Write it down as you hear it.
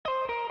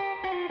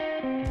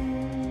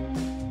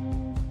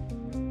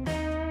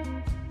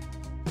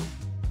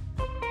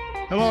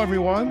Hello,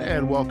 everyone,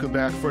 and welcome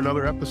back for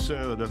another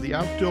episode of the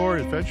Outdoor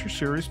Adventure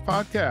Series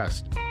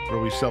podcast, where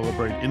we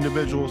celebrate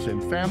individuals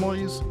and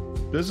families,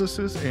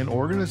 businesses, and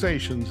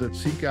organizations that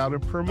seek out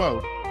and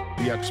promote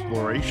the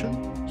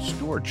exploration,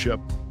 stewardship,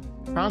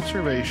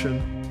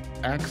 conservation,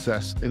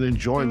 access, and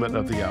enjoyment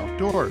of the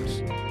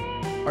outdoors.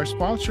 Our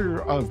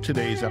sponsor of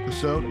today's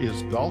episode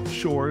is Gulf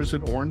Shores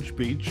and Orange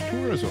Beach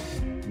Tourism.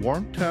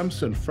 Warm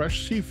temps and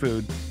fresh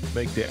seafood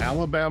make the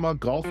Alabama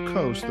Gulf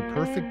Coast the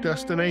perfect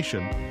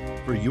destination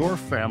for your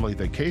family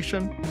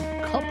vacation,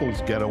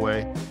 couples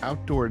getaway,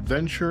 outdoor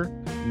adventure,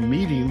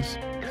 meetings,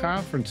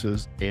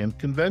 conferences, and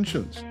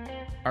conventions.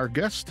 Our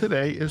guest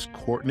today is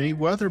Cortney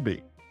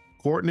Weatherby.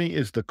 Cortney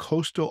is the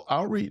Coastal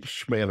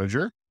Outreach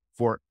Manager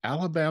for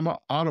Alabama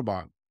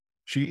Audubon.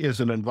 She is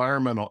an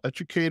environmental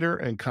educator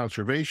and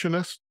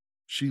conservationist.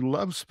 She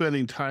loves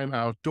spending time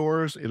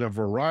outdoors in a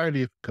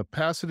variety of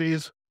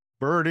capacities: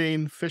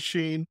 birding,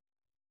 fishing,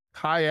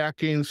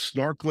 kayaking,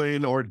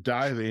 snorkeling, or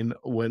diving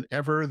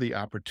whenever the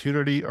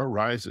opportunity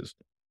arises.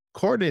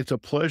 Cortney, it's a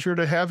pleasure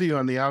to have you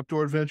on the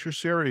Outdoor Adventure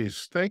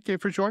Series. Thank you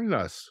for joining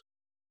us.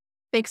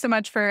 Thanks so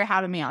much for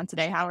having me on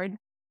today, Howard.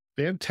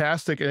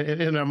 Fantastic.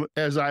 And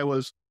as I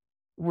was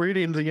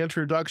reading the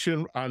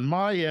introduction on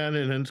my end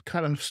and then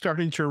kind of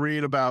starting to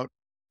read about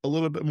a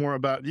little bit more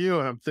about you,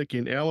 and I'm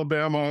thinking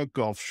Alabama,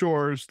 Gulf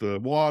Shores, the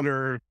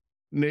water,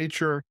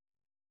 nature.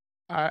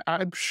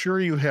 I'm sure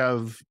you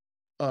have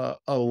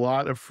a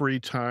lot of free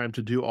time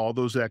to do all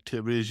those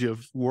activities.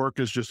 Work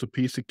is just a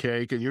piece of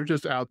cake and you're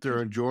just out there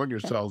enjoying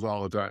yourselves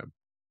all the time.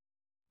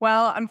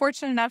 Well, I'm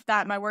fortunate enough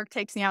that my work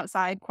takes me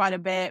outside quite a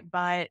bit,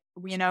 but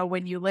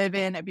when you live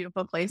in a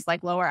beautiful place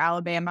like Lower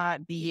Alabama,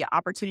 the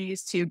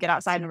opportunities to get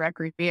outside and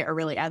recreate are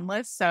really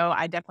endless. So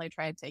I definitely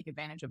try to take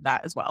advantage of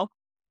that as well.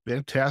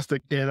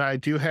 Fantastic. And I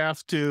do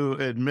have to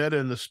admit,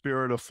 in the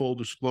spirit of full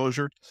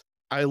disclosure,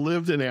 I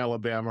lived in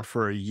Alabama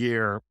for a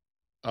year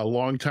a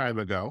long time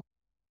ago.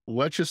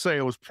 Let's just say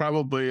it was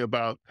probably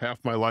about half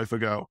my life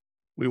ago.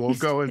 We won't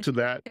go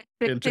into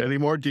any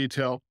more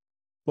detail.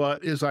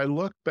 But as I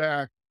look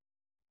back,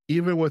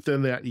 even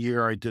within that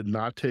year, I did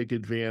not take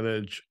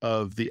advantage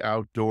of the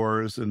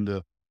outdoors and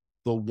the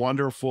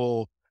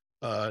wonderful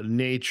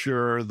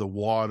nature, the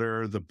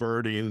water, the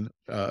birding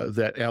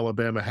that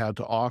Alabama had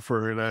to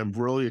offer. And I'm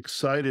really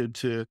excited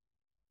to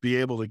be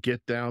able to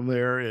get down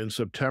there in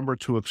September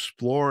to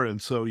explore.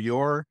 And so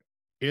your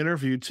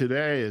interview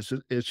today is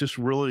just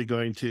really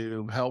going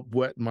to help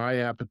whet my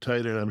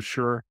appetite, and I'm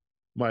sure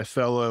my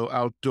fellow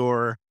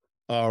outdoor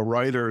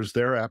writers,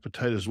 their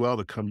appetite as well,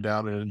 to come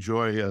down and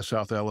enjoy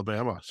South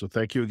Alabama. So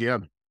thank you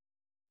again.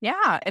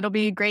 Yeah, it'll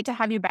be great to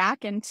have you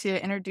back and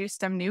to introduce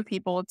some new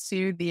people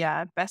to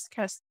the best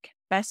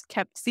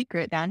kept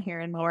secret down here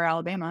in Lower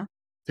Alabama.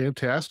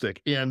 Fantastic.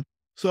 And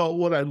so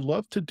what I'd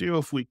love to do,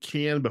 if we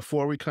can,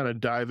 before we kind of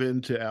dive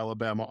into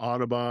Alabama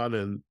Audubon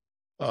and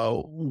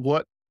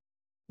what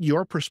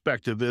your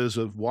perspective is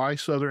of why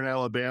Southern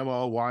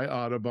Alabama, why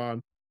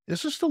Audubon,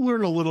 is just to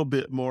learn a little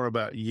bit more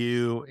about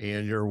you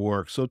and your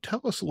work. So tell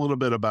us a little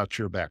bit about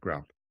your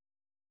background.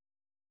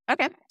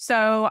 Okay,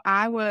 so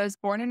I was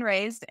born and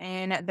raised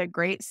in the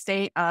great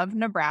state of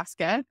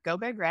Nebraska. Go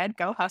Big Red,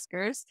 go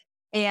Huskers.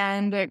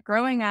 And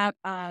growing up,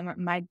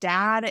 my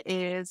dad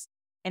is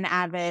an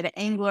avid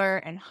angler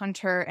and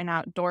hunter and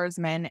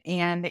outdoorsman.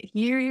 And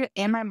he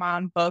and my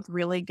mom both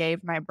really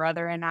gave my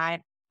brother and I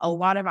a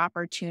lot of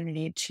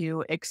opportunity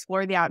to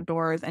explore the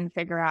outdoors and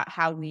figure out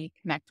how we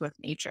connect with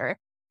nature.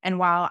 And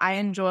while I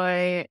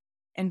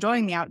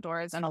enjoying the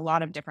outdoors in a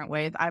lot of different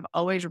ways, I've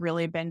always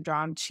really been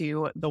drawn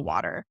to the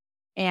water.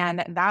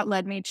 And that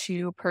led me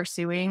to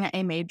pursuing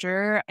a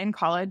major in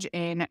college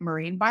in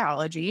marine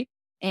biology.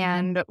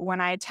 And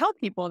when I tell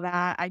people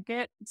that, I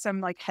get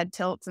some like head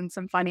tilts and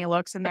some funny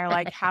looks, and they're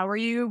like, "How were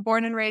you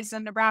born and raised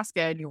in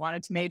Nebraska and you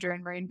wanted to major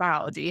in marine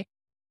biology?"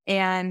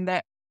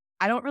 And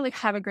I don't really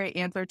have a great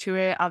answer to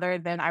it other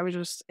than it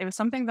was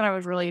something that I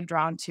was really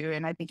drawn to.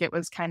 And I think it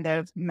was kind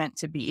of meant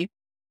to be.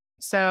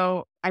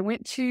 So I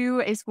went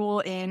to a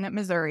school in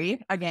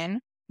Missouri. Again,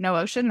 no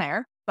ocean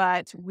there,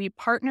 but we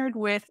partnered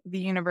with the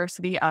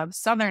University of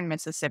Southern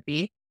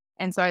Mississippi.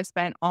 And so I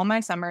spent all my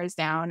summers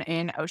down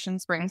in Ocean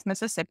Springs,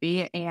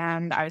 Mississippi,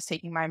 and I was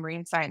taking my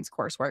marine science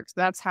coursework. So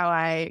that's how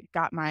I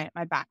got my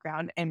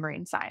background in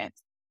marine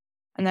science.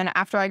 And then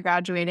after I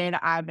graduated,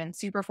 I've been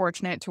super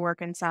fortunate to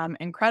work in some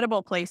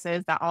incredible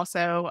places that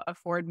also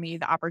afford me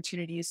the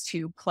opportunities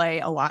to play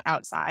a lot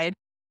outside.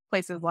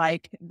 Places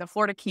like the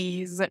Florida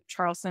Keys,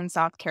 Charleston,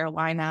 South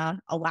Carolina,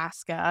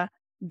 Alaska,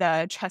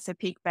 the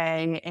Chesapeake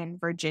Bay in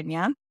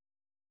Virginia.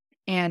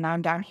 And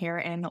I'm down here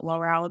in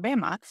Lower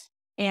Alabama.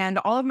 And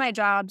all of my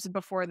jobs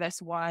before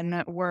this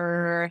one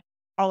were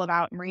all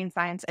about marine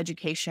science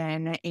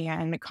education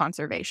and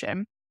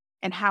conservation.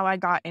 And how I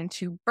got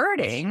into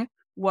birding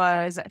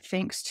was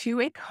thanks to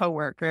a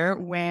coworker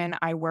when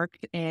I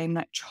worked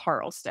in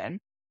Charleston.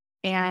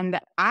 And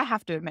I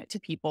have to admit to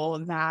people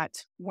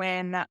that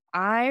when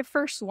I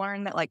first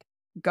learned that like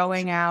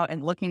going out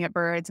and looking at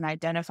birds and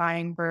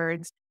identifying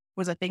birds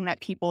was a thing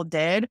that people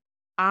did,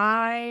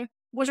 I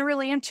wasn't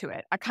really into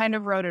it. I kind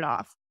of wrote it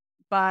off.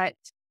 but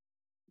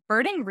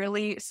birding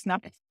really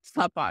snuck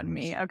up on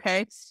me.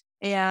 Okay.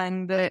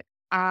 And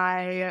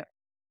I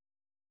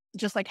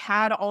just like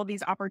had all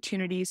these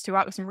opportunities to go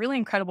out with some really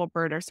incredible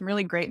birders, some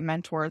really great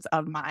mentors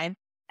of mine.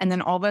 And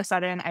then all of a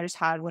sudden I just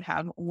would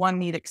have one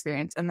neat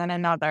experience and then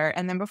another.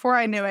 And then before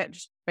I knew it,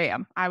 just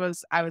bam, I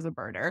was a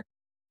birder.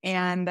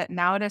 And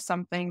now it is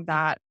something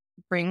that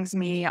brings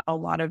me a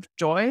lot of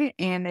joy.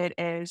 And it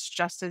is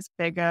just as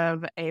big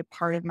of a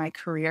part of my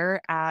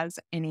career as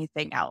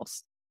anything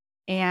else.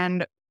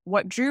 And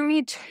what drew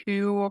me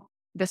to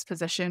this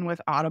position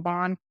with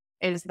Audubon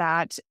is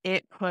that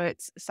it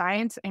puts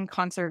science and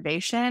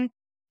conservation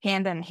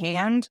hand in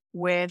hand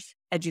with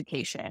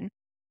education.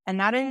 And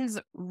that is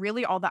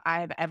really all that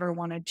I've ever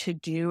wanted to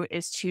do,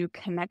 is to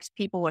connect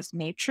people with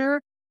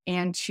nature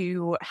and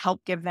to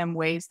help give them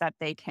ways that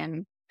they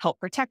can help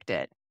protect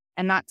it.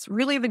 And that's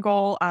really the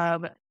goal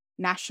of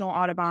National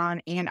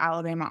Audubon and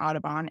Alabama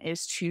Audubon,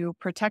 is to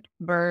protect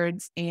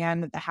birds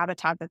and the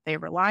habitat that they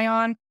rely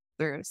on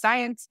through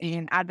science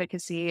and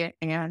advocacy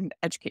and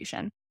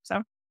education.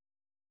 So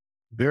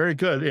Very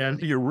good.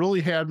 And you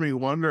really had me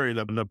wondering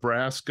of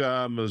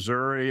Nebraska,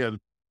 Missouri, and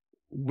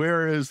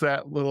where is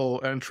that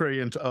little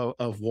entry into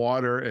of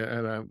water?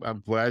 And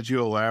I'm glad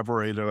you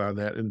elaborated on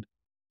that.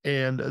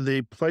 And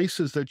the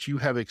places that you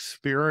have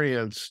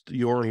experienced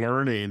your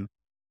learning,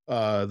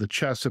 the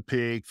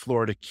Chesapeake,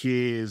 Florida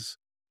Keys,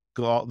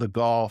 the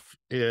Gulf,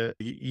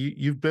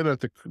 you've been at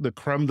the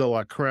creme de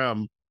la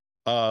creme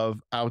of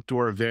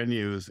outdoor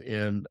venues,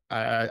 and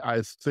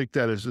I think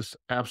that is just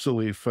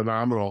absolutely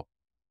phenomenal.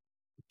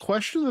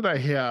 Question that I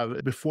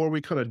have before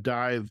we kind of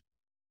dive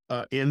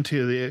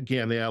into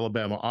the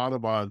Alabama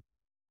Audubon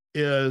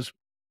is,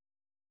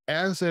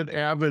 as an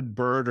avid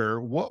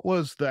birder, what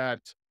was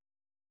that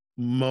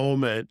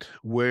moment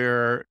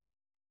where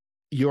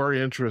your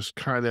interest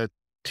kind of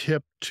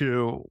tipped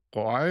to,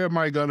 why am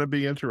I going to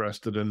be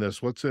interested in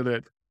this? What's in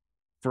it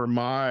for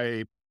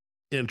my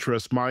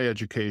interest, my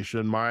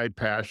education, my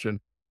passion?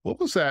 What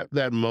was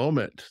that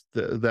moment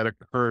that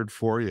occurred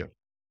for you?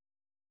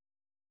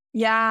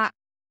 yeah,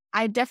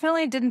 I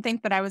definitely didn't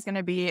think that I was going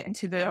to be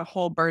into the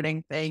whole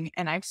birding thing.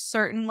 And I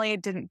certainly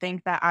didn't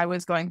think that I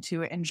was going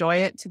to enjoy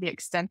it to the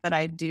extent that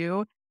I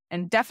do.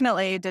 And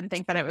definitely didn't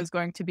think that it was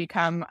going to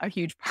become a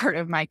huge part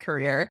of my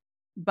career.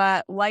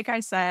 But like I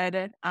said,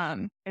 it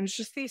was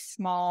just these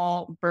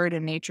small bird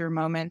and nature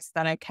moments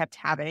that I kept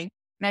having.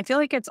 And I feel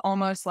like it's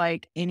almost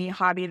like any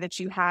hobby that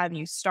you have,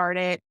 you start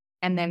it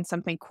and then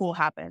something cool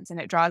happens and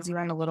it draws you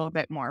in a little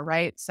bit more,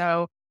 right?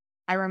 So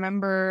I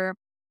remember,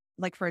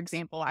 like, for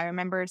example, I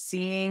remember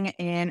seeing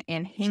an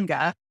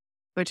anhinga,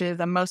 which is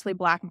a mostly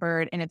black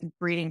bird in its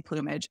breeding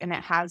plumage, and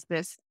it has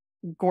this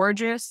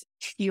gorgeous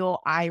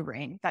teal eye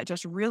ring that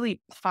just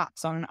really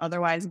pops on an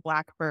otherwise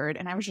black bird.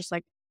 And I was just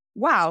like,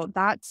 wow,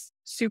 that's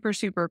super,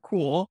 super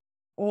cool.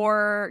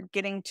 Or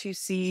getting to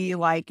see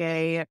like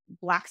a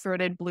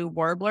black-throated blue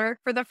warbler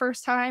for the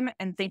first time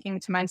and thinking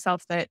to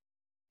myself that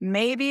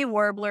maybe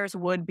warblers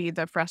would be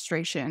the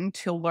frustration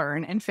to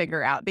learn and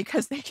figure out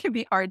because they can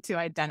be hard to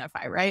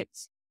identify, right?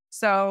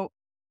 So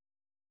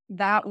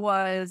that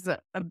was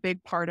a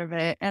big part of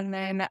it. And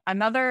then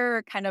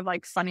another kind of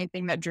like funny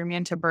thing that drew me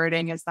into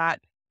birding is that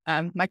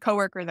my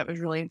coworker that was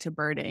really into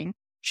birding,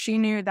 she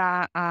knew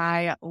that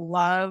I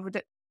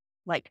loved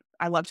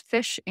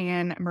fish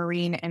and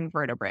marine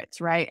invertebrates,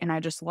 right? And I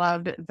just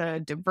loved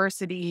the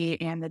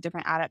diversity and the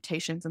different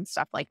adaptations and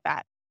stuff like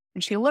that.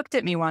 And she looked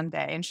at me one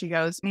day and she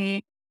goes,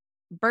 "Me,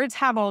 birds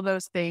have all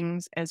those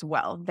things as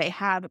well. They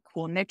have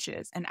cool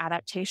niches and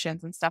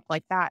adaptations and stuff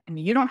like that. And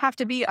you don't have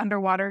to be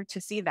underwater to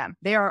see them.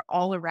 They are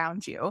all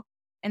around you."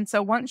 And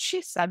so once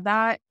she said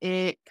that,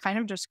 it kind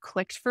of just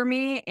clicked for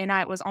me. And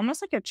it was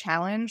almost like a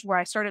challenge where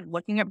I started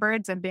looking at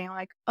birds and being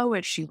like, oh,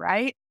 is she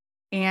right?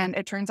 And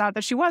it turns out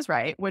that she was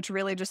right, which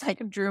really just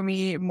like drew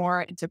me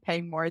more into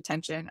paying more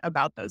attention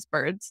about those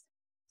birds.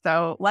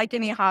 So, like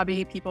any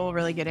hobby, people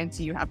really get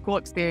into, you have cool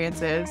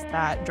experiences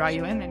that draw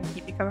you in and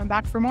keep you coming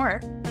back for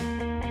more.